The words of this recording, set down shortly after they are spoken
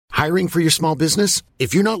Hiring for your small business?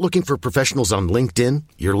 If you're not looking for professionals on LinkedIn,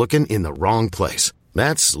 you're looking in the wrong place.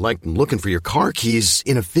 That's like looking for your car keys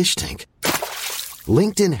in a fish tank.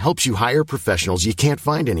 LinkedIn helps you hire professionals you can't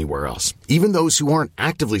find anywhere else, even those who aren't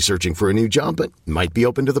actively searching for a new job but might be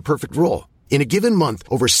open to the perfect role. In a given month,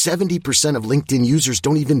 over 70% of LinkedIn users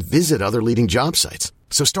don't even visit other leading job sites.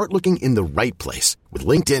 So start looking in the right place. With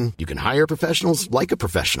LinkedIn, you can hire professionals like a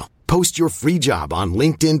professional. Post your free job on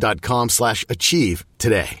linkedin.com/achieve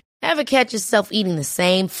today. Ever catch yourself eating the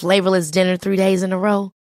same flavorless dinner 3 days in a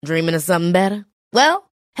row? Dreaming of something better? Well,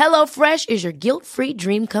 HelloFresh is your guilt-free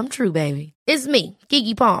dream come true, baby. It's me,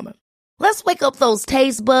 Keke Palmer. Let's wake up those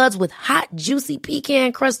taste buds with hot, juicy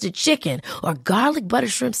pecan-crusted chicken or garlic butter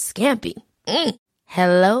shrimp scampi.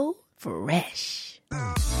 Hello Fresh.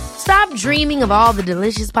 Stop dreaming of all the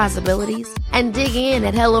delicious possibilities and dig in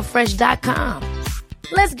at HelloFresh.com.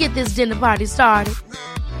 Let's get this dinner party started.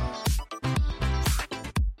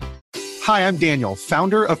 Hi, I'm Daniel,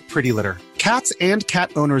 founder of Pretty Litter. Cats and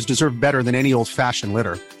cat owners deserve better than any old-fashioned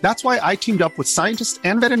litter. That's why I teamed up with scientists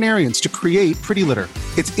and veterinarians to create Pretty Litter.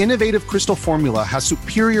 Its innovative crystal formula has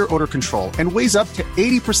superior odor control and weighs up to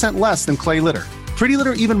 80% less than clay litter. Pretty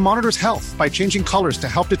Litter even monitors health by changing colors to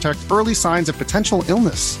help detect early signs of potential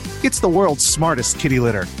illness. It's the world's smartest kitty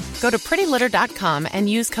litter. Go to prettylitter.com and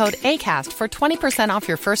use code ACAST for 20% off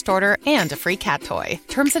your first order and a free cat toy.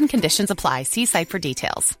 Terms and conditions apply. See site for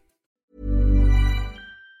details.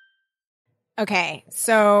 Okay,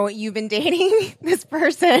 so you've been dating this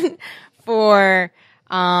person for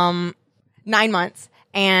 9 months,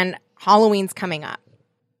 and Halloween's coming up.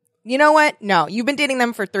 You know what? No, you've been dating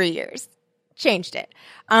them for 3 years. Changed it.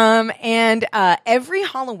 And every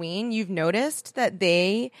Halloween, you've noticed that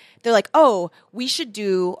they're like, oh, we should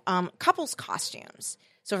do couples costumes.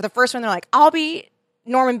 So for the first one, they're like, I'll be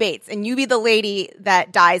Norman Bates, and you be the lady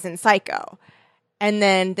that dies in Psycho. And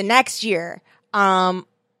then the next year,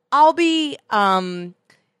 I'll be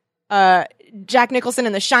Jack Nicholson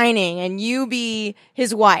in The Shining, and you be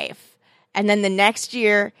his wife. And then the next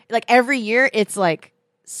year, like every year, it's like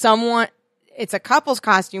it's a couple's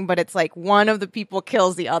costume, but it's like one of the people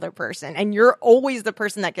kills the other person, and you're always the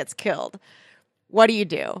person that gets killed. What do you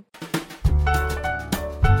do?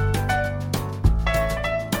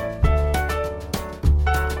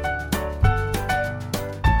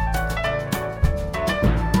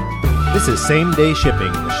 This is Same Day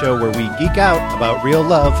Shipping, the show where we geek out about real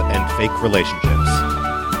love and fake relationships.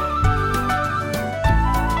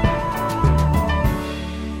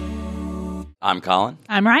 I'm Colin.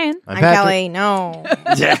 I'm Ryan. I'm Kelly. No.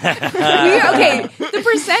 Okay, the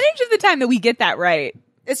percentage of the time that we get that right.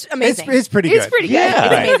 It's amazing. It's pretty good. It's pretty good. Yeah.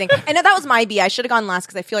 It's Right. amazing. And that was my B. I should have gone last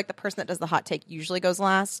because I feel like the person that does the hot take usually goes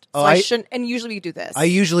last. So I shouldn't. And usually we do this. I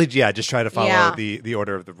usually, just try to follow Yeah. the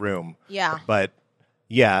order of the room. Yeah. But,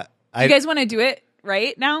 yeah. You guys want to do it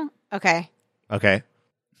right now? Okay. Okay.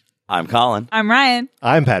 I'm Colin. I'm Ryan.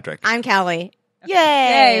 I'm Patrick. I'm Kelly.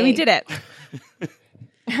 Yay. Yay, we did it.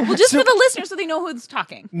 Well, just for the listeners so they know who's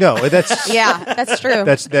talking. No, that's... Yeah, that's true.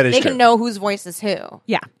 that is They true. can know whose voice is who.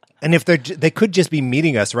 Yeah. And if they could just be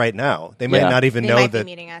meeting us right now. They might Yeah. not even They know might that...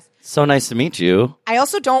 be meeting us. So nice to meet you. I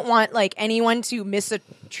also don't want like anyone to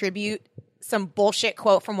misattribute some bullshit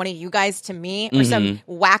quote from one of you guys to me or some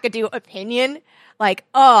wackadoo opinion. Like,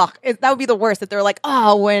 that would be the worst. That they're like,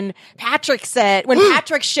 when Patrick shipped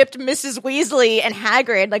Mrs. Weasley and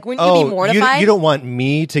Hagrid, like, wouldn't you be mortified? You don't want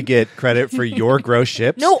me to get credit for your gross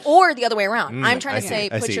ships? No, or the other way around. I'm trying to I say,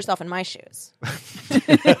 see. put yourself in my shoes.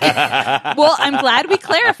 Well, I'm glad we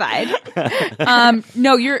clarified.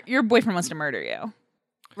 No, your boyfriend wants to murder you.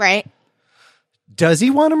 Right? Does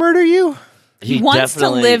he want to murder you? He wants to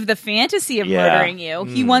live the fantasy of Yeah. murdering you.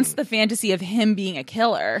 He wants the fantasy of him being a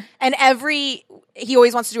killer. And he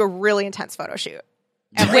always wants to do a really intense photo shoot.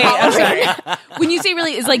 Wait, I'm sorry. When you say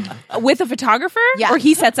really, is like with a photographer? Yeah. Or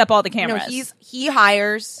he sets up all the cameras?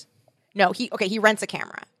 No, he rents a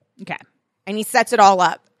camera. Okay. And he sets it all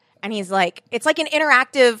up. And he's like, it's like an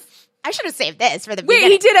interactive. I should have saved this for the Wait,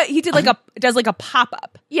 beginning. he does like a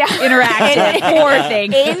pop-up. Yeah. Interactive horror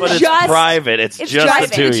thing. But it's private. It's just private.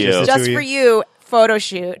 the two of you. Just for you, photo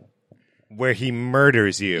shoot. Where he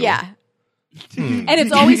murders you. Yeah. And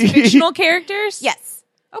it's always fictional characters? Yes.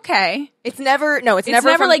 Okay. It's never It's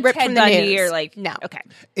never from, like ripped Ted from the Bundy news. or like no. Okay.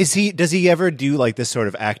 Does he ever do like this sort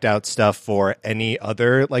of act out stuff for any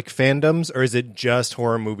other like fandoms, or is it just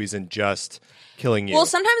horror movies and just killing you? Well,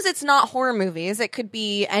 sometimes it's not horror movies. It could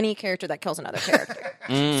be any character that kills another character.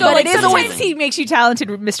 So But like it is sometimes always- he makes you talented,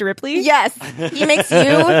 Mr. Ripley? Yes. He makes you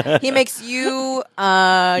You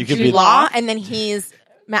could Jude be- Law, and then he's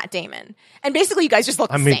Matt Damon. And basically you guys just look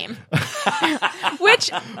the same.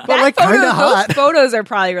 Which, like, kinda hot. those photos are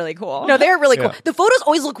probably really cool. No, they're really cool. Yeah. The photos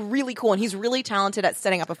always look really cool, and he's really talented at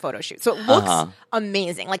setting up a photo shoot. So it looks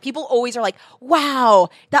amazing. Like, people always are like, wow,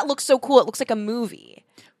 that looks so cool. It looks like a movie.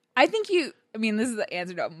 I think this is the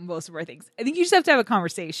answer to most of our things. I think you just have to have a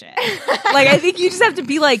conversation. Like, I think you just have to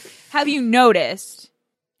be like, have you noticed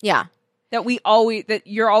Yeah. that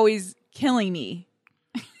you're always killing me?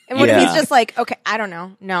 And what if he's just like, okay, I don't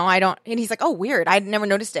know. No, I don't. And he's like, oh, weird. I'd never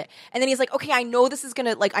noticed it. And then he's like, okay, I know this is going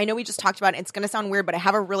to, like, I know we just talked about it. It's going to sound weird, but I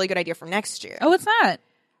have a really good idea for next year. Oh, it's not.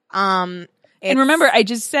 And remember, I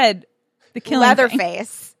just said the killing thing.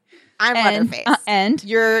 Leatherface. I'm Leatherface. And?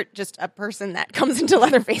 You're just a person that comes into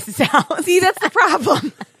Leatherface's house. See, that's the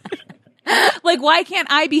problem. Like, why can't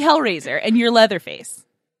I be Hellraiser and you're Leatherface?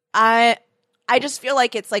 I just feel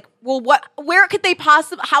like it's like, well, where could they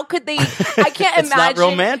possibly, how could they, I can't It's imagine. not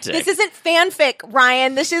romantic. This isn't fanfic,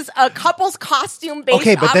 Ryan. This is a couple's costume based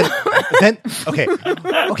Okay, but on.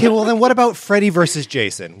 Okay, well then what about Freddy versus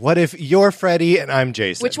Jason? What if you're Freddy and I'm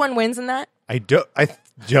Jason? Which one wins in that? I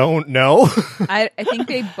don't know. I think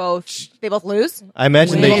they both lose? I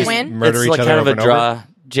imagine They they just win? murder It's each like other kind over of a and over. draw.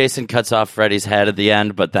 Jason cuts off Freddy's head at the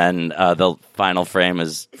end, but then the final frame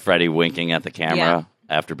is Freddy winking at the camera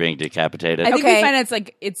after being decapitated. I think Okay. we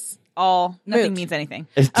find it's all nothing Moot. means anything.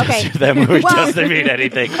 Okay. That movie Well- doesn't mean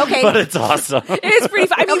anything, Okay. but it's awesome. It is pretty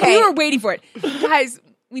fun. I mean, Okay. we were waiting for it. Guys,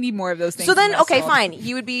 we need more of those things. So then, in this okay, world. fine.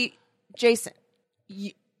 He would be Jason.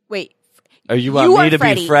 Wait. Or you want You me are to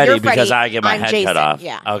Freddy. be Freddy You're because Freddy. I get my I'm head Jason. cut off?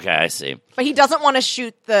 Yeah. Okay, I see. But he doesn't want to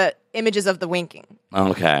shoot the images of the winking.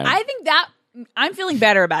 Okay. I think that I'm feeling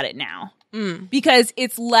better about it now because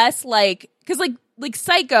it's less like like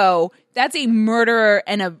Psycho. That's a murderer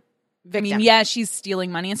and a Victim. I mean, yeah, she's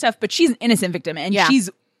stealing money and stuff, but she's an innocent victim and Yeah. she's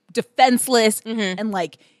defenseless and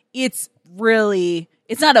like it's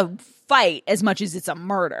not a fight as much as it's a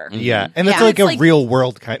murder. Yeah, and it's Yeah. like It's a like- real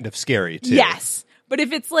world kind of scary too. Yes, but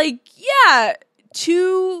if it's like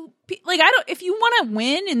if you want to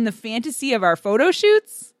win in the fantasy of our photo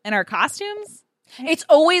shoots and our costumes. It's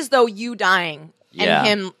always, though, you dying Yeah. and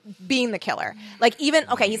him being the killer. Like, even,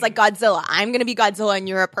 okay, he's like Godzilla. I'm going to be Godzilla and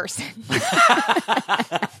you're a person.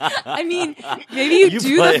 I mean, maybe you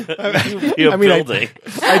do the you I mean, building.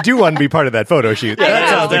 I do want to be part of that photo shoot. I That know.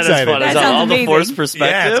 sounds That is exciting. fun. That Is that sounds all the amazing. force Yeah,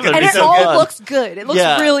 perspective? it's gonna And be it so all good. looks good. It looks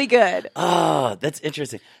Yeah. really good. Oh, that's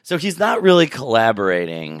interesting. So he's not really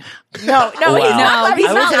collaborating. No, Wow. he's not, he's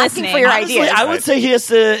I not was asking listening. for your Honestly, ideas. I would say he has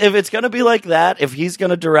to. If it's going to be like that, if he's going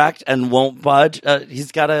to direct and won't budge,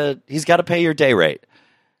 he's got to pay your day rate.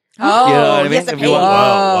 Oh, You know what I mean? yes, If okay. you want-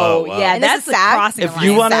 Whoa, whoa. yeah, And this that's is the SAG? crossing If line.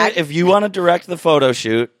 you want SAG? to, if you want to direct the photo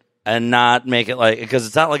shoot and not make it like, because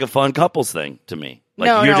it's not like a fun couples thing to me. Like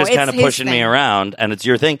No, you're no, just it's kind of his pushing me thing. around, and it's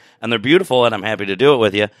your thing, and they're beautiful, and I'm happy to do it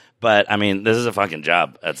with you. But I mean, this is a fucking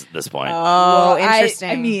job at this point. Oh, Well, interesting.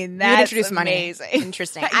 I mean, You would that's introduce money. amazing.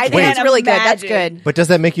 Interesting. I I think can't it's really good. That's imagine. good. But does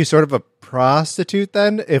that make you sort of a prostitute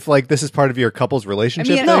then? If like this is part of your couple's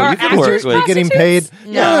relationship? I mean, then? are you can work actors with- You're getting paid?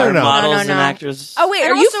 prostitutes? No. Models No, and no. actors. Oh, wait.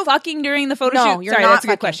 Are Are you also fucking during the photo No, shoot? you're Sorry, not that's a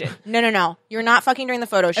good fucking. question. No. You're not fucking during the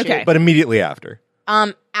photo shoot. Okay. But immediately after.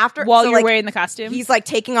 After While so, you're like, wearing the costume? he's like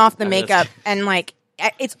taking off the makeup and like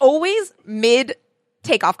it's always mid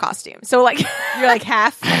takeoff costume. So like You're like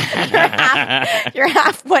half. you're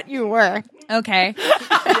half what you were. Okay.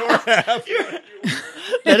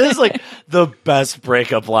 That is like the best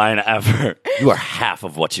breakup line ever. You are half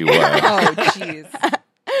of what you were. Oh, jeez.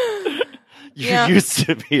 You Yeah. used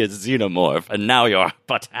to be a xenomorph, and now you're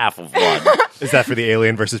but half of one. Is that for the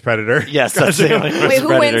Alien versus Predator? Yes, that's the Alien Wait, versus who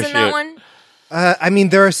Predator wins in that shoot. one? I mean,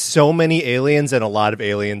 there are so many aliens, and a lot of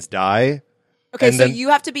aliens die. Okay, And so then- you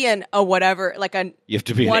have to be a whatever, like a You have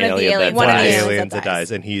to be One an of the alien. aliens. that One of One the of the dies. aliens aliens that that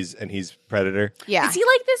dies, and he's Predator. yeah. Is he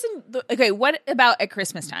like this? Okay, what about at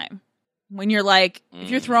Christmas time? When you're like, if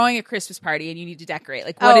you're throwing a Christmas party and you need to decorate,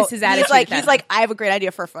 like, what is his attitude? He's like, I have a great idea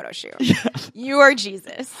for a photo shoot. You are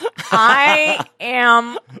Jesus. I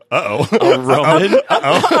am Uh-oh. A Roman.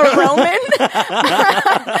 a Roman.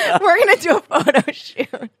 We're gonna do a photo shoot.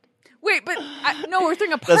 wait, but no, we're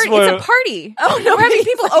throwing a That's party. more- It's a party. Oh no, We're having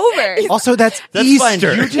people over. Also, that's That's fine.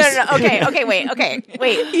 Easter. You just- No. Okay.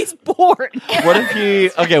 Wait. He's bored.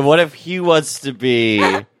 What if he wants to be?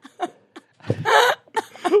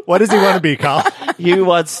 What does he want to be, Kyle? He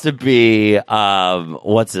wants to be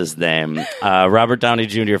what's his name? Robert Downey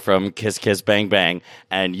Jr. from Kiss Kiss Bang Bang,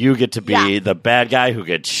 and you get to be Yeah. the bad guy who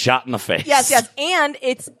gets shot in the face. Yes. And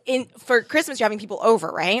it's for Christmas. You're having people over,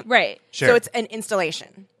 right? Right. Sure. So it's an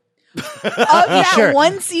installation. of that Sure.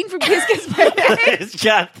 one scene from Kiss Kiss Bang Bang. He's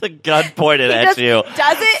got the gun pointed at you.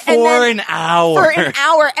 Does it for and then, an hour. For an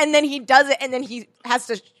hour, and then he does it, and then he has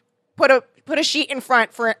to put a sheet in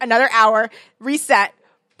front for another hour, reset,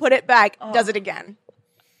 put it back, does it again.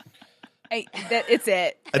 It's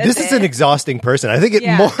it. This is an exhausting person. I think it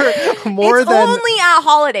Yeah. more It's than only at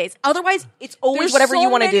holidays. Otherwise, it's always There's whatever so you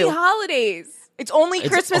want to many do. holidays. It's only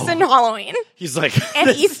Christmas and Halloween He's like, and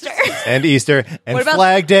Easter. and Easter and What about-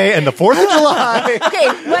 Flag Day and the 4th of July. Okay,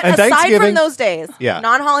 but And aside Thanksgiving. from those days, Yeah.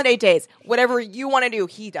 non-holiday days, whatever you want to do,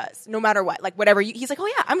 he does, no matter what. Like whatever he's like, oh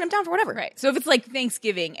yeah, I'm down for whatever. Right. So if it's like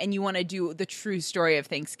Thanksgiving and you want to do the true story of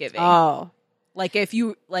Thanksgiving, Oh, like if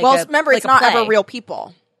you like, well, remember, it's not ever play. real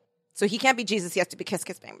people, so he can't be Jesus. He has to be Kiss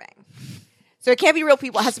Kiss Bang Bang. So it can't be real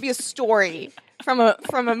people. It has to be a story from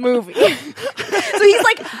a movie. So he's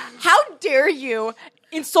like, how dare you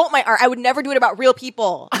insult my art? I would never do it about real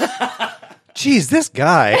people. Jeez, this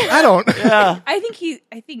guy. I don't. I think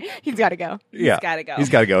He's got to go. Yeah, gotta go. He's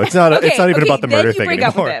got to go. It's not. It's not even about the then murder you thing break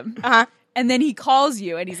anymore. up with him. Uh-huh. And then he calls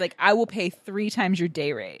you and he's like, I will pay 3 times your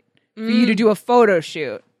day rate for you to do a photo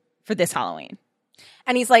shoot for this Halloween.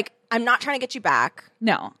 And he's like, I'm not trying to get you back,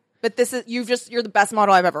 No. but this is you're the best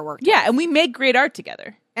model I've ever worked. Yeah, and we make great art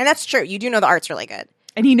together. And that's true. You do know the art's really good.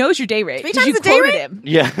 And he knows your day rate. 3 'cause you times the day quoted rate? him.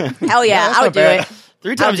 yeah. Hell yeah, I would do it.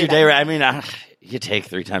 3 I'll times do your that. day rate. I mean, you take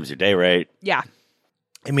 3 times your day rate. Yeah.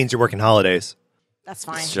 It means you're working holidays. That's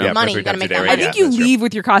fine. Sure. Yeah, Money, for you got to 3 make times that your I day money. think Yeah, you that's true. leave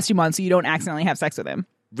with your costume on so you don't accidentally have sex with him.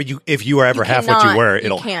 But if you are ever half what you cannot- were, you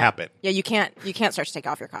it'll can't. happen. Yeah, you can't start to take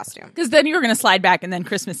off your costume. Because then you're going to slide back and then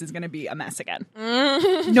Christmas is going to be a mess again.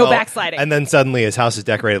 No backsliding. And then suddenly his house is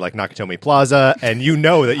decorated like Nakatomi Plaza, and you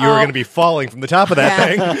know that you were going to be falling from the top of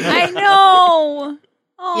that Yeah. thing. I know.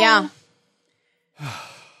 Oh. Yeah.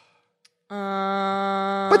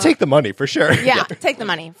 But take the money for sure. Yeah, take the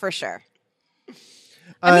money for sure.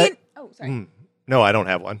 I mean, oh, sorry. No, I don't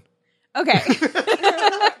have one. Okay.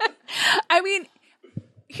 I mean,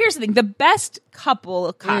 here's the thing. The best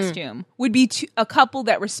couple costume would be a couple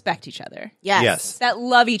that respect each other, Yes. Yes. that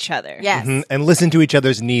love each other. Yes. Mhm. And listen to each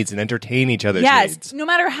other's needs and entertain each other's Yes. needs. No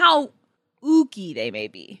matter how ooky they may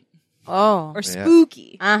be Oh. or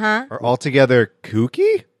spooky. Uh-huh. Or altogether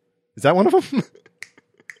kooky? Is that one of them?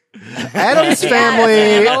 Addams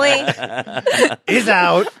Family Family. is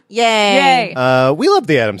out. Yay. Yay. We love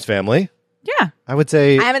the Addams Family. Yeah. I would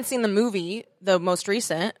say, I haven't seen the movie, the most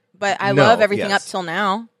recent, but I No, love everything yes. up till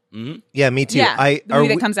now. yeah, me too. Yeah. The are, movie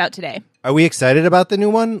that we, comes out today. are we excited about the new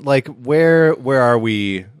one? Like, where are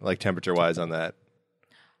we, like, temperature-wise on that?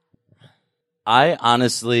 I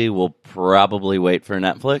honestly will probably wait for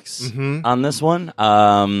Netflix on this one.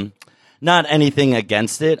 Not anything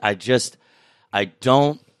against it. I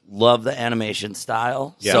don't love the animation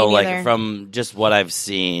style. Yeah. So Me like neither. from just what I've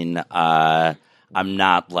seen, I'm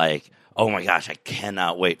not like, oh my gosh, I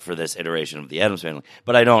cannot wait for this iteration of the Addams Family.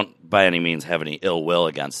 But I don't by any means have any ill will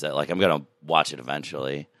against it. Like I'm gonna watch it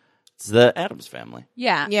eventually. It's the Addams Family.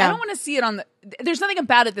 Yeah. Yeah. I don't want to see it on the. There's nothing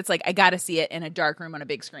about it that's like, I got to see it in a dark room on a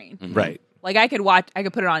big screen. Right. Like I could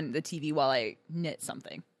put it on the TV while I knit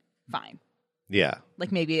something. Fine. Yeah.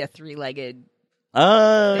 Like maybe a 3-legged.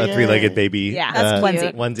 A 3-legged baby. Yeah, that's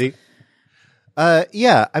onesie.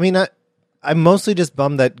 Yeah, I mean, I'm mostly just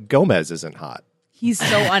bummed that Gomez isn't hot. He's so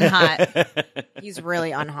unhot. He's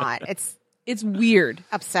really unhot. It's It's weird.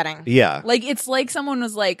 upsetting. Yeah. Like it's like someone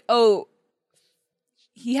was like, "Oh,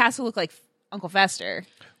 he has to look like Uncle Fester,"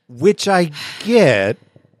 Which I get.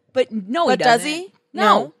 but no, But he does doesn't. he?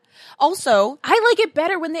 No. Also, I like it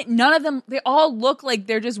better when none of them. They all look like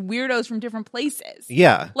they're just weirdos from different places.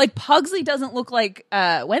 Yeah. Like Pugsley doesn't look like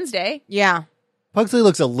Wednesday. yeah. Pugsley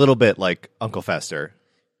looks a little bit like Uncle Fester.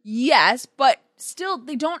 Yes, but still,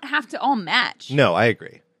 they don't have to all match. No, I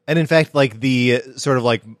agree. And in fact, like the sort of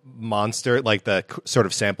like monster, like the sort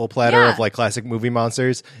of sample platter Yeah. of like classic movie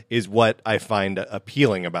monsters is what I find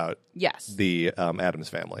appealing about Yes. the Addams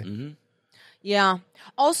Family. Yeah.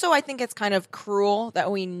 Also, I think it's kind of cruel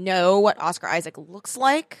that we know what Oscar Isaac looks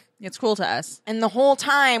like, It's cruel to us. and the whole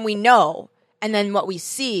time we know, and then what we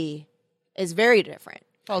see is very different.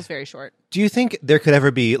 Falls very short. Do you think there could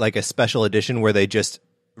ever be like a special edition where they just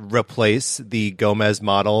replace the Gomez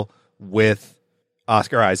model with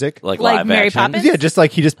Oscar Isaac? Like Like live Mary action. Poppins? Yeah, just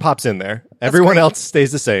like he just pops in there. Everyone great. else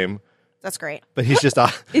stays the same, That's great. but he's just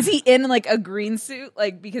Is he in like a green suit?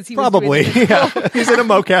 Like because he was probably doing yeah. He's in a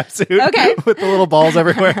mocap suit, Okay. with the little balls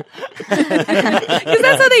everywhere. because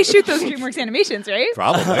that's how they shoot those DreamWorks animations, right?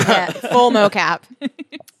 Probably. Yeah, full mocap.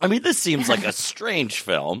 I mean, this seems like a strange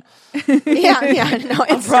film. Yeah. No,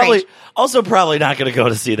 it's Probably strange. probably not going to go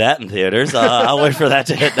to see that in theaters. I'll wait for that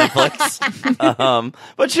to hit Netflix.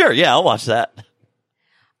 But sure, yeah, I'll watch that.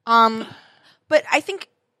 But I think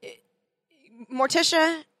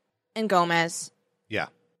Morticia and Gomez Yeah.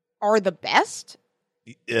 are the best.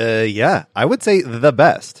 Yeah, I would say the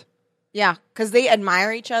best. Yeah, because they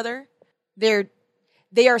admire each other.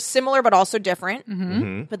 They are similar but also different.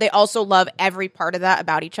 Mm-hmm. But they also love every part of that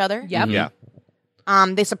about each other. Yep. Yeah.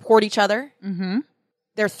 They support each other. Mm-hmm.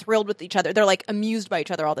 They're thrilled with each other. They're like amused by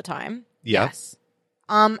each other all the time. Yeah. Yes.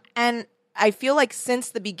 And I feel like since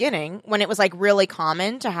the beginning, when it was like really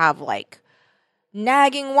common to have like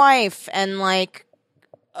nagging wife and like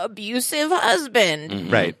abusive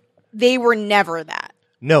husband, Right. they were never that.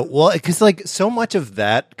 No, well, because like so much of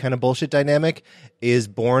that kind of bullshit dynamic is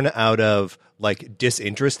born out of like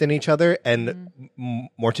disinterest in each other, and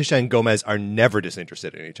Morticia and Gomez are never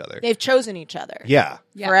disinterested in each other. They've chosen each other Yeah,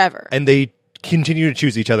 forever. and they continue to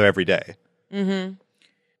choose each other every day.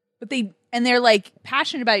 But they're like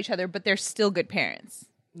passionate about each other, but they're still good parents.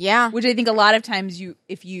 Yeah. Which I think a lot of times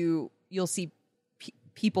you'll see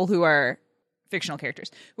people who are fictional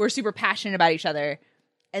characters who are super passionate about each other,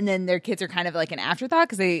 and then their kids are kind of like an afterthought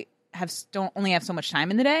because they don't only have so much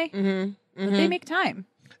time in the day, but they make time.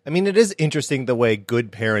 I mean, it is interesting the way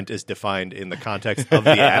good parent is defined in the context of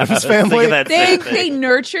the Adams family. Think of that They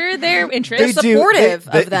nurture their interests. They're supportive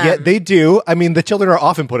of them. Yeah, they do. I mean, the children are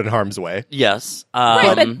often put in harm's way, Yes.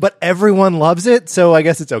 Right, but everyone loves it, so I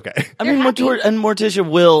guess it's okay. I mean, Morticia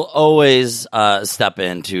will always step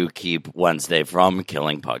in to keep Wednesday from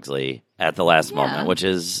killing Pugsley at the last moment, which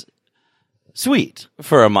is sweet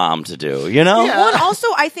for a mom to do, you know? Well, and also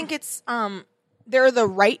I think it's they're the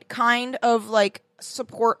right kind of like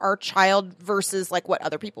support our child versus like what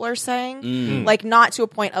other people are saying. Like not to a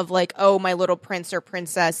point of like, oh, my little prince or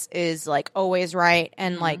princess is like always right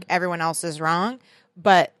and like everyone else is wrong.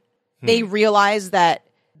 But they realize that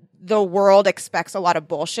the world expects a lot of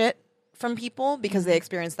bullshit from people because they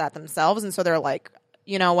experience that themselves. And so they're like,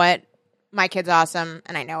 you know what? My kid's awesome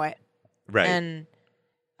and I know it. Right. And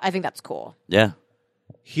I think that's cool. Yeah.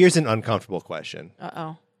 Here's an uncomfortable question.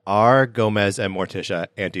 Uh-oh. Are Gomez and Morticia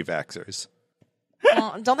anti-vaxxers?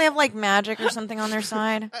 Well, don't they have like magic or something on their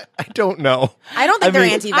side? I don't know. I don't think I they're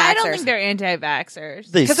mean, anti-vaxxers. I don't think they're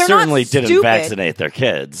anti-vaxxers. They 'Cause they're not certainly didn't stupid. vaccinate their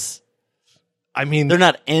kids. I mean, They're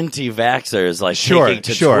not anti-vaxxers, like Sure, taking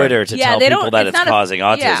to sure. Twitter to Yeah, tell they people don't- that it's it's not a- causing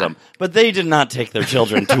autism. yeah. But they did not take their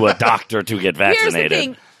children to a doctor to get Here's vaccinated. the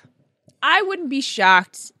thing. I wouldn't be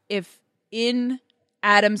shocked if in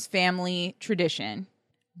Adam's family tradition,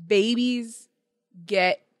 babies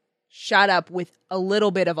get shot up with a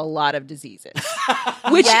little bit of a lot of diseases,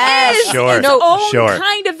 which Yes. is Sure, its own sure.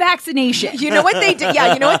 kind of vaccination. You know what they do?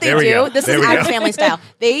 Yeah, you know what they There we do? go. This There is we Adam's go. family style.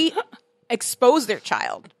 They expose their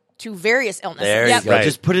child to various illnesses. There Yep. you go. Right.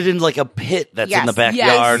 Just put it in like a pit that's in the Yes. backyard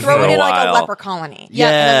Yes. for Throw it a in while. like a leper colony. Yes,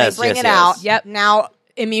 and then they bring yes, it out. yes. Yep. Now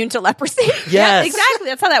immune to leprosy. Yes. Yeah, exactly.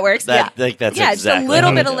 That's how that works. That, like, that's yeah, exactly just a little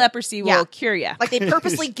how bit they of do it. leprosy will Yeah. cure you. Like they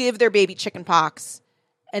purposely give their baby chicken pox,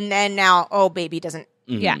 and then now, oh, baby doesn't.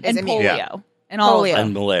 yeah, Is and immune. polio Yeah. and all Polio. of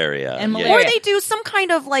And them. malaria. And Yeah. malaria. Or they do some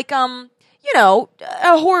kind of like, you know,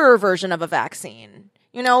 a horror version of a vaccine.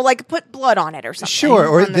 You know, like put blood on it or something. Sure,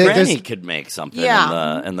 or On the- there's- Granny could make something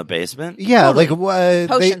Yeah. in the basement. yeah, Totally. like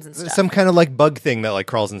Potions and stuff. some kind of like bug thing that like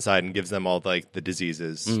crawls inside and gives them all like the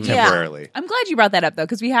diseases temporarily. I'm glad you brought that up though,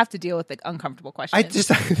 because we have to deal with the uncomfortable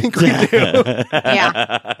questions. I think we do.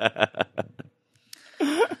 Yeah.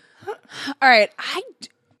 All right,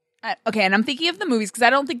 okay, and I'm thinking of the movies because I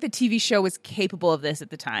don't think the TV show was capable of this at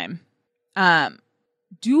the time.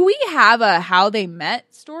 Do we have a how they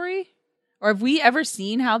met story, or have we ever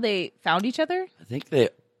seen how they found each other? I think they,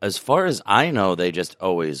 as far as I know, they just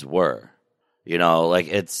always were. You know, like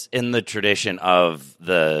it's in the tradition of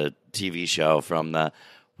the TV show from the,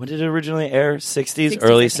 when did it originally air? 60s, 60s,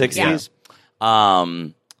 early I think,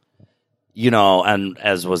 60s. You know, and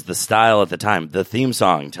as was the style at the time, the theme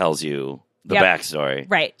song tells you the Yep. backstory.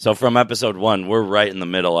 Right. So from episode 1, we're right in the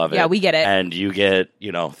middle of it. Yeah, we get it. And you get,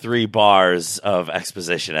 3 bars of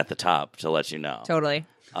exposition at the top to let you know. Totally.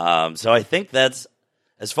 So I think that's,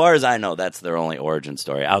 as far as I know, that's their only origin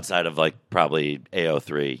story outside of like probably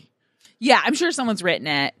AO3. Yeah, I'm sure someone's written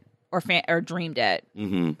it or dreamed it.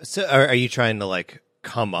 So are you trying to like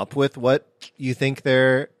come up with what you think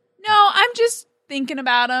they're? No, I'm just thinking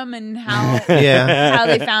about them and how Yeah. how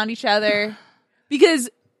they found each other. Because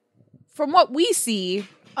from what we see,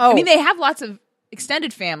 Oh. I mean, they have lots of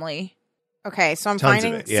extended family. Okay, so I'm Tons of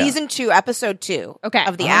finding it, yeah. season 2, episode 2 Okay.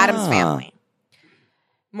 of the Addams Ah. Family.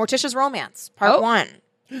 Morticia's Romance, part Oh. 1.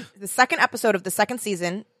 The second episode of the second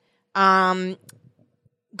season.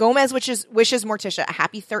 Gomez wishes Morticia a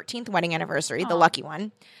happy 13th wedding anniversary, the lucky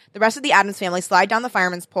one. The rest of the Addams family slide down the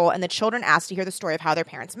fireman's pole, and the children ask to hear the story of how their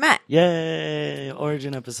parents met. Yay!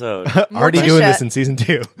 Origin episode. Already doing this in season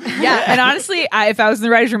 2. Yeah, and honestly, if I was in the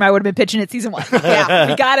writer's room, I would have been pitching it season 1. Yeah.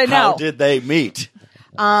 We gotta know. How did they meet?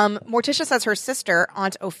 Morticia says her sister,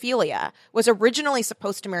 Aunt Ophelia, was originally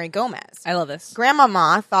supposed to marry Gomez. I love this.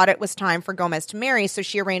 Grandmama thought it was time for Gomez to marry, so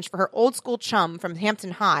she arranged for her old school chum from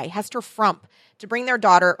Hampton High, Hester Frump, to bring their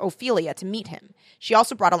daughter Ophelia to meet him. She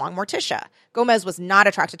also brought along Morticia. Gomez was not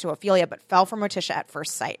attracted to Ophelia, but fell for Morticia at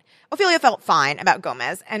first sight. Ophelia felt fine about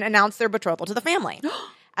Gomez and announced their betrothal to the family.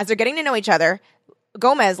 As they're getting to know each other,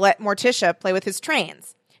 Gomez let Morticia play with his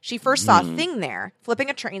trains. She first saw Thing there, flipping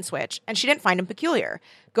a train switch, and she didn't find him peculiar.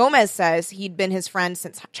 Gomez says he'd been his friend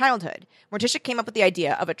since childhood. Morticia came up with the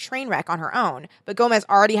idea of a train wreck on her own, but Gomez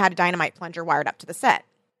already had a dynamite plunger wired up to the set.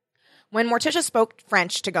 When Morticia spoke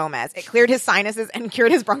French to Gomez, it cleared his sinuses and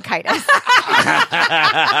cured his bronchitis.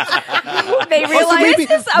 They realized This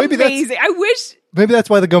is amazing. I wish... Maybe that's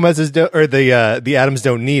why the Gomez's the Addams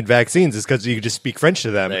don't need vaccines, is because you can just speak French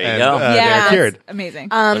to them. There you and, go. they're cured. Amazing.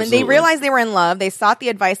 They Absolutely. realized they were in love. They sought the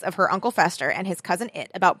advice of her Uncle Fester and his cousin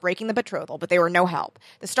It about breaking the betrothal, but they were no help.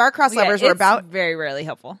 The star-crossed lovers were it's about... very rarely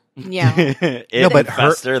helpful. Yeah. No, but her-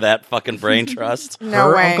 Fester, that fucking brain trust. No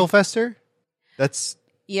Her way. Uncle Fester? That's...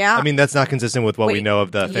 Yeah. I mean, that's not consistent with what we Wait. know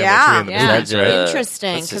of the family Yeah. tree in the Yeah. movies, right?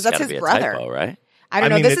 Interesting, That's 'cause just that's gotta his be a brother. typo, right? I don't I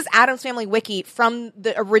know. mean, This is Addams Family Wiki from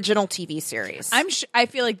the original TV series. I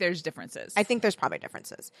feel like there's differences. I think there's probably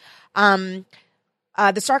differences. The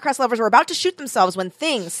star-crossed lovers were about to shoot themselves when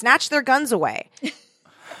Thing snatched their guns away. Good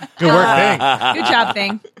work, Thing. Good job,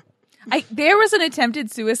 Thing. There was an attempted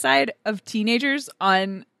suicide of teenagers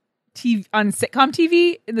on sitcom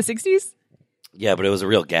TV in the 60s. Yeah, but it was a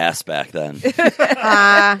real gas back then.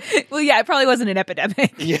 Well, yeah, it probably wasn't an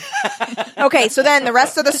epidemic. Okay, so then the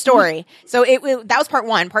rest of the story. So that was part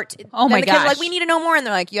one. Part two. Oh then my the kids were gosh. like, we need to know more, and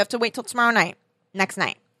they're like, you have to wait till tomorrow night, next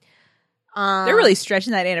night. They're really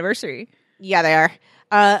stretching that anniversary. Yeah, they are.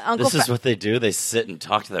 Uncle This is what they do. They sit and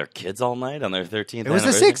talk to their kids all night on their 13th It was the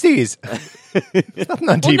anniversary. 60s. Nothing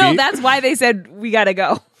on Well, TV. no, that's why they said we gotta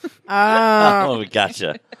go. Oh,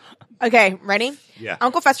 gotcha. Okay, ready? Yeah.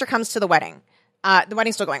 Uncle Fester comes to the wedding. The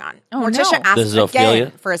wedding's still going on. Oh, Morticia no. asks This is again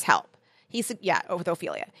Ophelia? for his help. With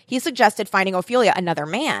Ophelia. He suggested finding Ophelia another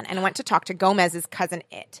man and went to talk to Gomez's cousin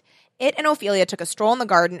It. It and Ophelia took a stroll in the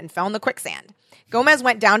garden and fell in the quicksand. Gomez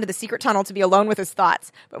went down to the secret tunnel to be alone with his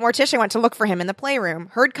thoughts, but Morticia went to look for him in the playroom,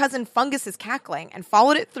 heard cousin Fungus's cackling, and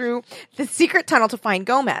followed it through the secret tunnel to find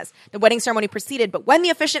Gomez. The wedding ceremony proceeded, but when the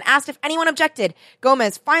officiant asked if anyone objected,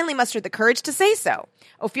 Gomez finally mustered the courage to say so.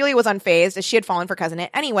 Ophelia was unfazed, as she had fallen for cousin It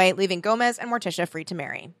anyway, leaving Gomez and Morticia free to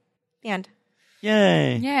marry. The end.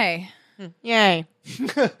 Yay. Yay. Yay.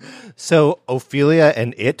 So Ophelia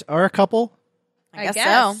and It are a couple? I guess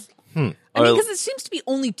so. I mean, because it seems to be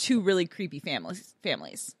only two really creepy families.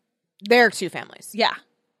 They're two families. Yeah.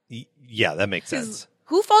 Yeah, that makes sense.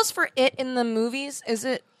 Who falls for It in the movies? Is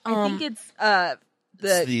it? I think it's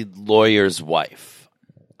It's the lawyer's wife.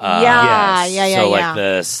 Yeah. yes. So like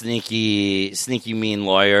the sneaky mean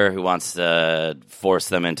lawyer who wants to force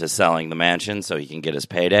them into selling the mansion so he can get his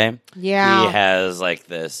payday. Yeah. He has like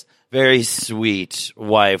this very sweet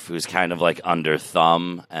wife who's kind of like under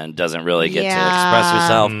thumb and doesn't really get to express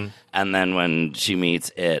herself. And then when she meets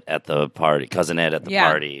It at the party, cousin It at the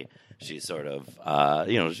party, she sort of,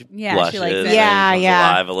 she Yeah, she blushes likes it. and Yeah, comes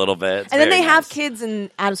yeah. alive a little bit. It's And then very they have nice. kids in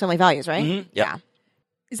Addams Family Values, right? Mhm. Yep.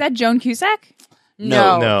 Is that Joan Cusack?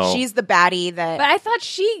 No. She's the baddie that. But I thought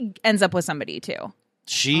she ends up with somebody too.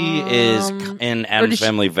 She is in Addams does she-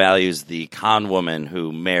 Family Values the con woman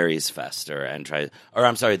who marries Fester and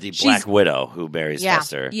the Black Widow who marries Yeah.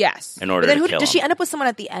 Fester. Yes. In order but then to who kill does him. she end up with? Someone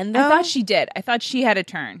at the end, though. I thought she did. I thought she had a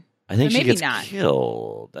turn. I think But she maybe gets not.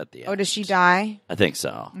 killed at the end. Oh, does she die? I think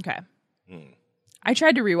so. Okay. I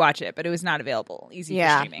tried to rewatch it, but it was not available. Easy for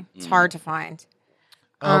streaming. It's hard to find.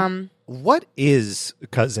 What is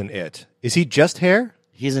Cousin It? Is he just hair?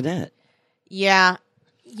 He's in it. Yeah.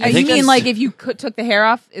 You think mean it's- like if you took the hair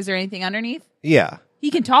off, is there anything underneath? Yeah.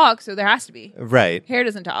 He can talk, so there has to be. Right. Hair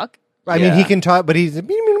doesn't talk. I mean, he Yeah. can talk, but he's...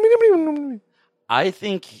 I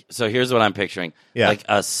think so. Here's what I'm picturing: Yeah. like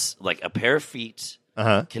a pair of feet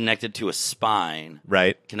Uh-huh. connected to a spine,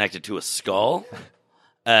 Right. connected to a skull,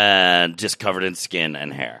 and just covered in skin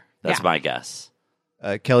and hair. That's Yeah. my guess.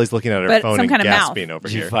 Kelly's looking at her But phone some and kind of mouth. gasping over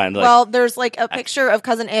Did you here. find like Well, there's like a picture of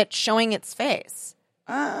Cousin It showing its face.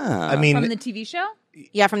 I mean, From the TV show?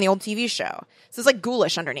 Yeah, from the old TV show. So it's like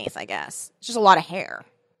ghoulish underneath, I guess. It's just a lot of hair.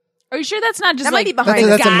 Are you sure that's not just That might like be behind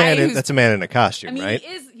That's, the a guy man. who's- That's a man in a costume, I mean, right?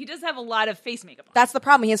 he does have a lot of face makeup on. That's the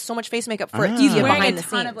problem. He has so much face makeup for it. It's He's easier wearing behind a the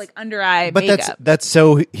ton scenes. of like under eye But makeup. that's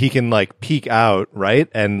so he can like peek out, right,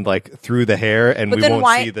 and like through the hair, and But we then won't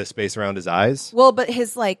why- see the space around his eyes, well, but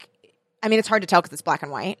his like, I mean, it's hard to tell because it's black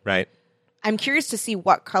and white. right? I'm curious to see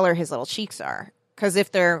what color his little cheeks are. Because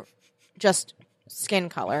if they're just skin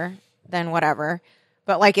color, then whatever.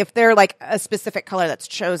 But like if they're like a specific color that's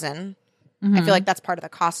chosen, I feel like that's part of the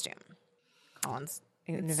costume. Colin's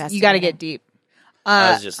investigating. you got to get deep.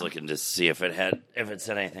 I was just looking to see if it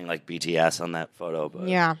said anything like BTS on that photo. But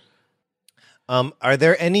Yeah. Are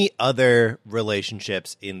there any other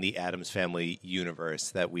relationships in the Addams Family universe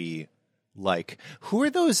that we like? Who are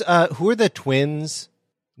those? Who are the twins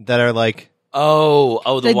that are like?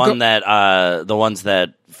 the The ones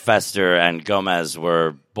that Fester and Gomez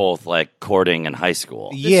were both like courting in high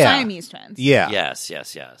school. The Yeah, Siamese twins. yeah.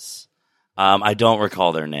 Yes. I don't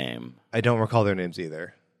recall their name. I don't recall their names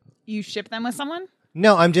either. You ship them with someone?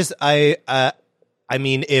 No, I'm just I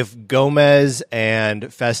mean, if Gomez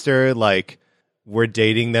and Fester like were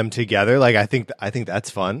dating them together, like I think that's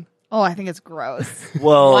fun. Oh, I think it's gross.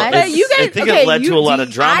 Well, What? it's- You guys- I think okay, it led you to a lot do-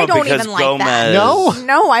 of drama I don't because even like Gomez. that. No?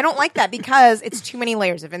 No, I don't like that because it's too many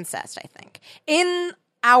layers of incest, I think. In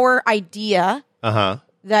our idea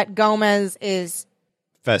that Gomez is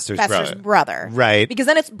Fester's brother. Right. Because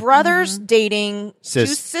then it's brothers dating two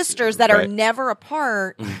Sis- sisters that are right. never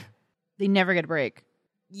apart. They never get a break.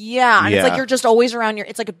 Yeah. And it's Yeah. like you're just always around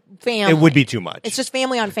it's like a family. It would be too much. It's just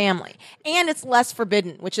family on family. And it's less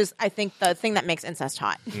forbidden, which is, I think, the thing that makes incest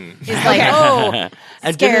hot. It's like, oh,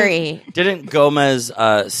 And scary. Didn't Gomez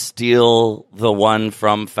steal the one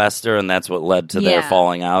from Fester, and that's what led to their Yeah.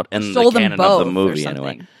 falling out in Stole the them canon both of the movie? or Anyway,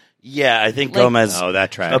 something. yeah, I think Like- Gomez, Oh,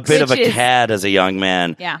 that tracks. a bit of a Which is- cad as a young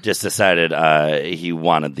man, Yeah. just decided he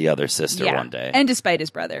wanted the other sister one day. And despite his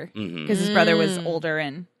brother. Because his brother was older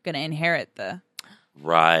and going to inherit the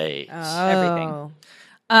Right. everything.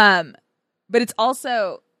 But it's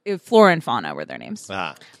also Flora and Fauna were their names.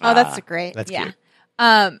 Oh, that's great. That's Yeah. cute.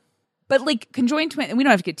 But like conjoined twins, and we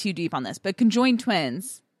don't have to get too deep on this, but conjoined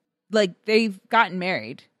twins, like they've gotten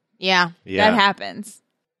married. Yeah. Yeah. That happens.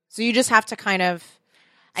 So you just have to kind of,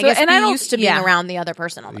 I So- guess, and be I don't- used to being yeah. around the other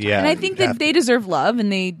person all the time. Yeah. And I think you have that they deserve love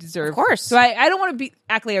and they deserve. Of course. So I don't want to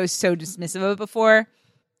act like I was so dismissive of it before.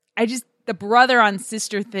 The brother on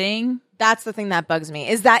sister thing. That's the thing that bugs me,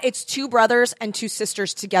 is that it's two brothers and two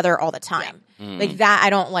sisters together all the time. Like that,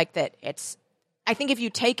 I don't like that. I think if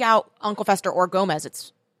you take out Uncle Fester or Gomez,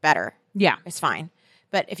 it's better. Yeah. It's fine.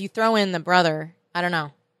 But if you throw in the brother, I don't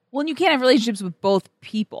know. Well, and you can't have relationships with both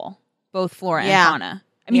people, both Flora Yeah. and Fauna.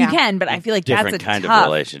 I mean, Yeah. you can, but I feel like Different that's a kind tough, of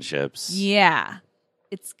relationships. Yeah.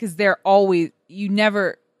 It's because they're always, you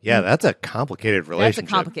never, Yeah, that's a complicated relationship.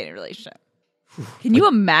 that's a complicated relationship. Can you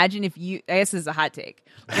imagine if you, I guess this is a hot take,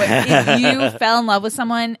 but if you fell in love with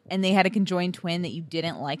someone and they had a conjoined twin that you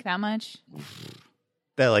didn't like that much?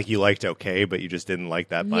 That like you liked okay, but you just didn't like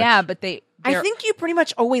that much. Yeah, but I they're- think you pretty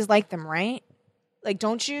much always like them, right? Like,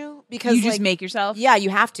 don't you? Because you just like, make yourself. Yeah,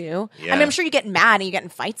 you have to. Yeah. I mean, I'm sure you get mad and you get in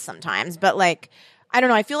fights sometimes, but like, I don't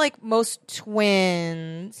know. I feel like most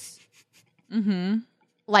twins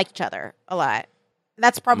like each other a lot.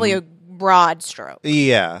 That's probably a broad stroke.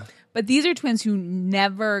 Yeah. But these are twins who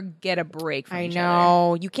never get a break from I each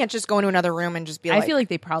know. You can't just go into another room and just be other. like, I feel like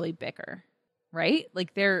they probably bicker, right?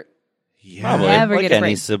 Like they're Yeah. Probably. Never like get a any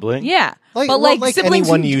break. sibling. yeah, Like, but well, like siblings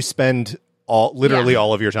anyone who, you spend literally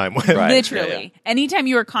all of your time with. Right. literally Yeah, anytime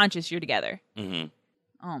you are conscious, you're together. hmm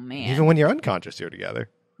Oh man. Even when you're unconscious, you're together.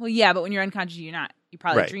 Well, yeah, but when you're unconscious, you're not. You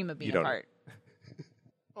probably Right. dream of being You don't- apart,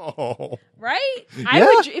 Oh. right? Yeah. I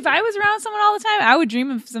would if I was around someone all the time. I would dream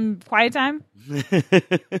of some quiet time,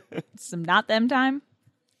 some not them time.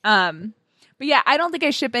 But yeah, I don't think I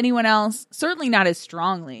ship anyone else. Certainly not as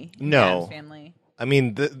strongly. in No. Adam's family. I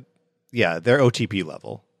mean, they're OTP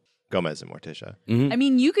level. Gomez and Morticia. I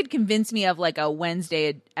mean, you could convince me of like a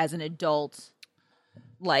Wednesday as an adult,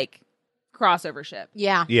 like crossover ship.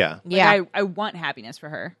 yeah. Yeah. Like, Yeah. I want happiness for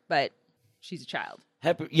her, but she's a child.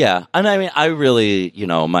 Yeah, and I mean, I really,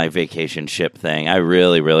 my vacation ship thing. I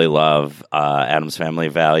really, really love Adam's Family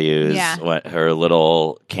Values. Yeah. What her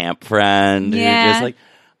little camp friend, who's Yeah. just like,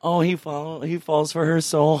 oh, he falls for her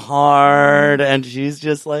so hard, and she's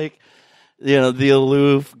just like, the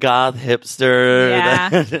aloof goth hipster. Yeah.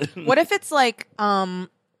 that- What if it's like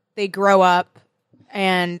they grow up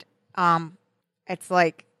and it's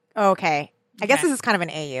like, okay, I guess Okay. this is kind of an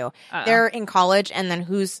AU. They're in college, and then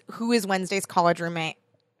who is Wednesday's college roommate?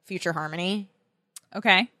 Future Harmony,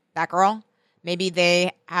 Okay. that girl. Maybe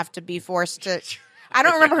they have to be forced to. I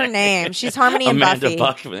don't remember her name. She's Harmony and Amanda Buffy.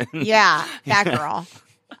 Buckman. Yeah, that girl.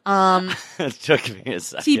 It took me a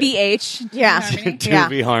second. TBH. Yeah. Harmony. Yeah.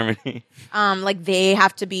 2B Harmony. Like they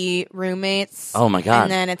have to be roommates. Oh my God.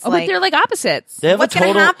 And then it's Oh, like but they're like opposites. They have What's a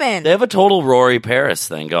gonna total, happen? They have a total Rory Paris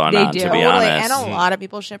thing going They on, do. to be totally, honest. and a lot of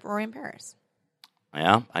people ship Rory in Paris.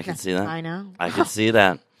 Yeah, I can see that. I know. I can see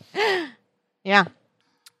that. Yeah.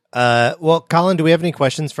 Well, Colin, do we have any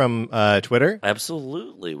questions from Twitter?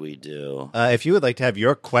 Absolutely, we do. If you would like to have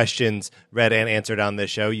your questions read and answered on this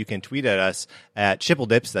show, you can tweet at us at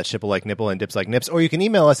ShippleDips, that's Shipple like nipple and dips like nips, or you can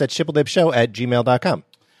email us at shippledipshow@gmail.com.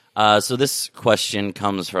 So this question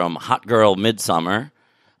comes from Hot Girl Midsummer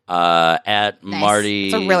at Nice. Marty.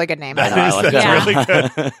 It's a really good name. That's really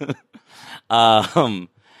good.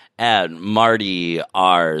 At Marty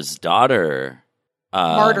R's daughter.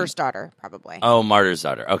 Martyr's daughter, probably. Oh, Martyr's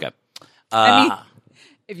daughter. Okay. I mean,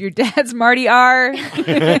 if your dad's Marty R,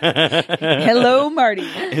 hello, Marty.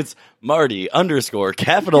 It's Marty _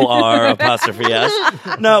 capital R apostrophe S.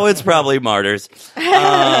 No, it's probably Martyrs.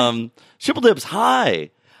 Triple Dips,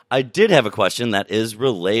 hi. I did have a question that is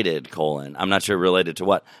related, : I'm not sure related to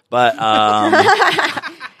what, but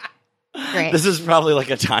Great. this is probably like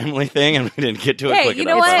a timely thing, and we didn't get to it Hey, quick you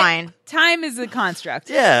enough. know what? It's fine. Time is a construct.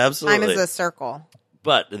 Yeah, absolutely. Time is a circle.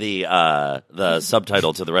 But the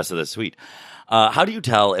subtitle to the rest of this tweet. How do you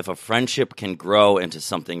tell if a friendship can grow into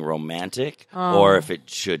something romantic or if it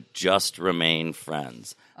should just remain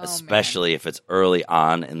friends, especially if it's early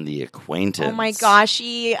on in the acquaintance? Oh my gosh,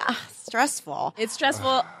 stressful. It's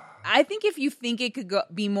stressful. I think if you think it could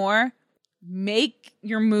be more, make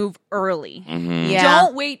your move early. Yeah.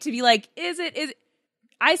 Don't wait to be like, is it?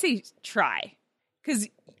 I say try. Because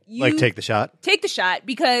you Like, take the shot? Take the shot,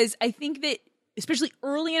 because I think that, especially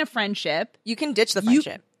early in a friendship, You can ditch the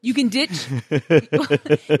friendship. you can ditch.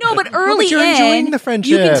 No, but early you're in, enjoying the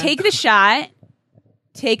friendship. you can take the shot,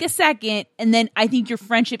 take a second, and then I think your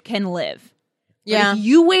friendship can live. But Yeah. if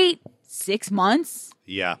you wait 6 months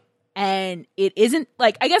Yeah. and it isn't,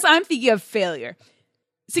 like, I guess I'm thinking of failure.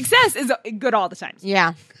 Success is good all the time.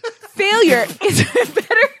 Yeah. Failure is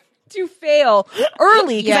better to fail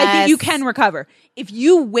early, because I think you can recover. If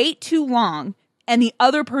you wait too long and the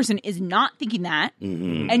other person is not thinking that,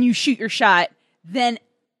 and you shoot your shot, then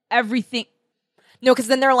everything. No, because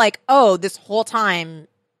then they're like, oh, this whole time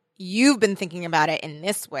you've been thinking about it in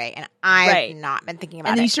this way, and I've Right. not been thinking about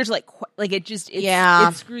And then you it. start to it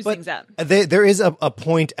Yeah. screws But things up. there is a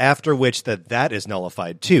point after which that is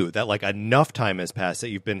nullified too. That like enough time has passed that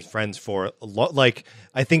you've been friends for like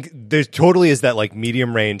I think there totally is that like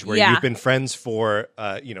medium range where Yeah. you've been friends for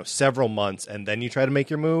several months and then you try to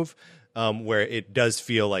make your move. Where it does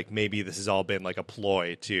feel like maybe this has all been like a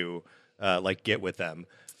ploy to like get with them.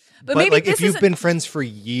 But maybe like this if you've isn't- been friends for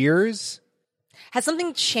years. Has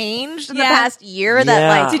something changed in Yeah. the past year that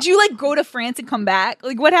Yeah. like Did you go to France and come back?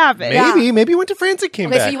 Like, what happened? Maybe you went to France and came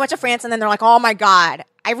Okay, back. so you went to France and then they're like, oh my God,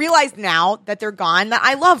 I realize now that they're gone that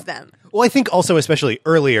I love them. Well, I think also especially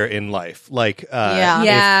earlier in life, like Yeah.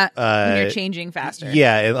 Yeah, if, when you're changing faster.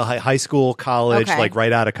 yeah, in high school, college, Okay. like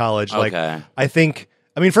right out of college. Like Okay. I think,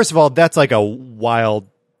 I mean, first of all, that's like a wild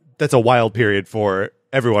period for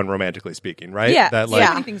everyone, romantically speaking, right? Yeah, that so like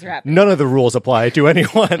many things are happening. none of the rules apply to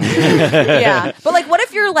anyone. Yeah. But like, what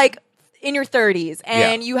if you're like in your 30s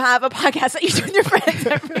and Yeah. you have a podcast that you do with your friends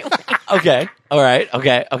every week? Okay. All right.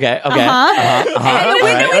 Okay. And the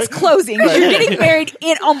window is closing. You're getting married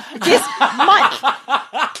in this month.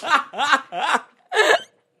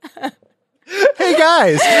 Hey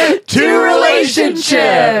guys, two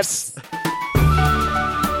relationships.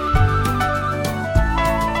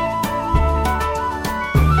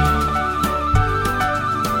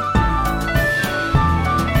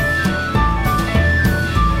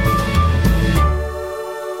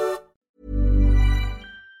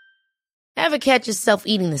 Ever catch yourself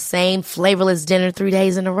eating the same flavorless dinner 3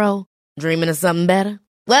 days in a row? Dreaming of something better?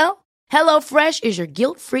 Well, HelloFresh is your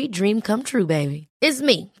guilt-free dream come true, baby. It's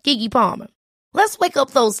me, Keke Palmer. Let's wake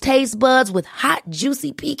up those taste buds with hot,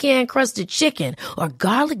 juicy pecan-crusted chicken or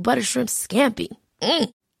garlic butter shrimp scampi.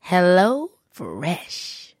 Hello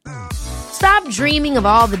Fresh. Stop dreaming of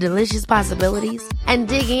all the delicious possibilities and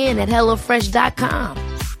dig in at HelloFresh.com.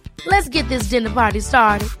 Let's get this dinner party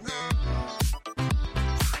started.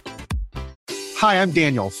 Hi, I'm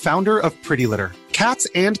Daniel, founder of Pretty Litter. Cats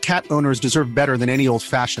and cat owners deserve better than any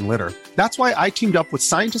old-fashioned litter. That's why I teamed up with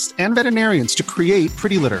scientists and veterinarians to create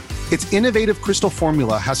Pretty Litter. Its innovative crystal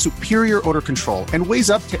formula has superior odor control and weighs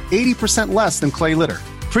up to 80% less than clay litter.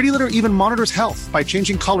 Pretty Litter even monitors health by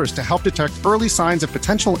changing colors to help detect early signs of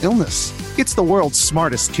potential illness. It's the world's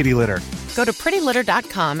smartest kitty litter. Go to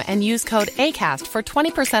prettylitter.com and use code ACAST for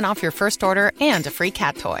 20% off your first order and a free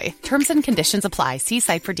cat toy. Terms and conditions apply. See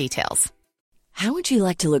site for details. How would you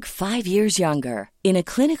like to look 5 years younger? In a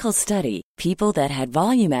clinical study, people that had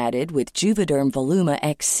volume added with Juvederm Voluma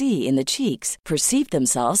XC in the cheeks perceived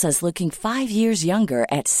themselves as looking 5 years younger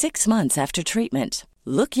at 6 months after treatment.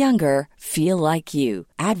 Look younger, feel like you.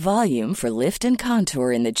 Add volume for lift and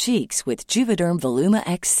contour in the cheeks with Juvederm Voluma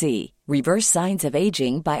XC. Reverse signs of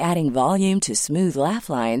aging by adding volume to smooth laugh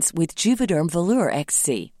lines with Juvederm Volure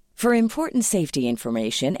XC. For important safety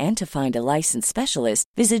information and to find a licensed specialist,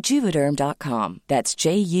 visit Juvederm.com. That's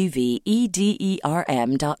JUVEDERM.com.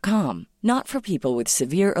 Not for people with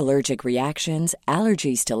severe allergic reactions,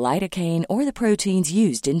 allergies to lidocaine, or the proteins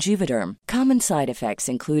used in Juvederm. Common side effects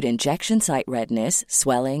include injection site redness,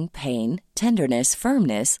 swelling, pain, tenderness,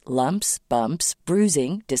 firmness, lumps, bumps,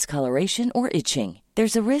 bruising, discoloration, or itching.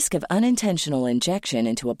 There's a risk of unintentional injection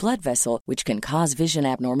into a blood vessel, which can cause vision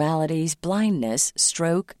abnormalities, blindness,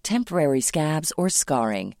 stroke, temporary scabs, or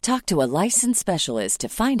scarring. Talk to a licensed specialist to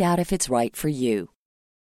find out if it's right for you.